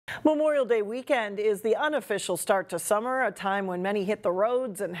Memorial Day weekend is the unofficial start to summer, a time when many hit the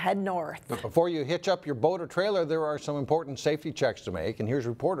roads and head north. But before you hitch up your boat or trailer, there are some important safety checks to make, and here's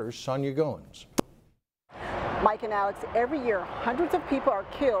reporters Sonia Goins. Mike and Alex, every year hundreds of people are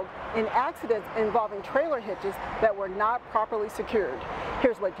killed in accidents involving trailer hitches that were not properly secured.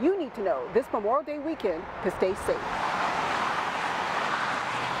 Here's what you need to know this Memorial Day weekend to stay safe.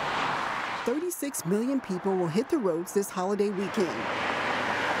 36 million people will hit the roads this holiday weekend.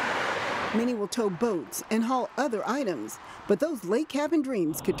 Many will tow boats and haul other items, but those lake cabin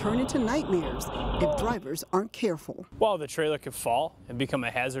dreams could turn into nightmares if drivers aren't careful. Well, the trailer could fall and become a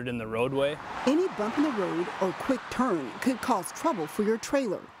hazard in the roadway. Any bump in the road or quick turn could cause trouble for your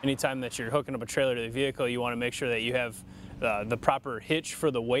trailer. Anytime that you're hooking up a trailer to the vehicle, you want to make sure that you have the proper hitch for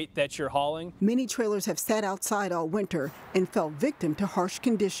the weight that you're hauling. Many trailers have sat outside all winter and fell victim to harsh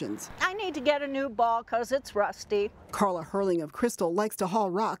conditions. I need to get a new ball because it's rusty. Carla Herling of Crystal likes to haul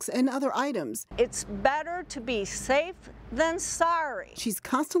rocks and other items. It's better to be safe than sorry. She's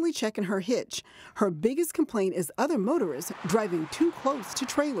constantly checking her hitch. Her biggest complaint is other motorists driving too close to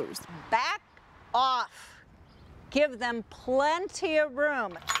trailers. Back off. Give them plenty of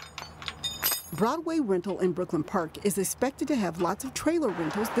room. Broadway Rental in Brooklyn Park is expected to have lots of trailer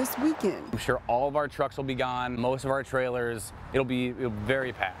rentals this weekend. I'm sure all of our trucks will be gone, most of our trailers, it'll be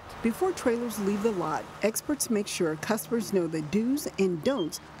very packed. Before trailers leave the lot, experts make sure customers know the do's and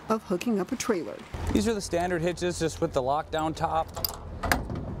don'ts of hooking up a trailer. These are the standard hitches, just with the lockdown top.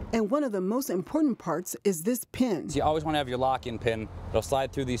 And one of the most important parts is this pin. You always want to have your lock-in pin. It'll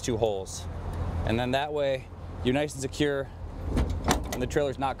slide through these two holes. And then that way, you're nice and secure, and the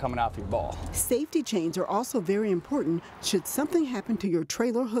trailer's not coming off your ball. Safety chains are also very important should something happen to your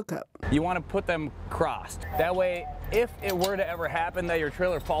trailer hookup. You want to put them crossed. That way, if it were to ever happen that your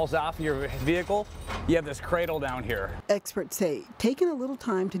trailer falls off your vehicle, you have this cradle down here. Experts say taking a little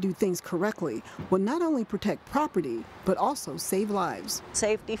time to do things correctly will not only protect property, but also save lives.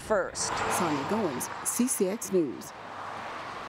 Safety first. Sonia Goins, CCX News.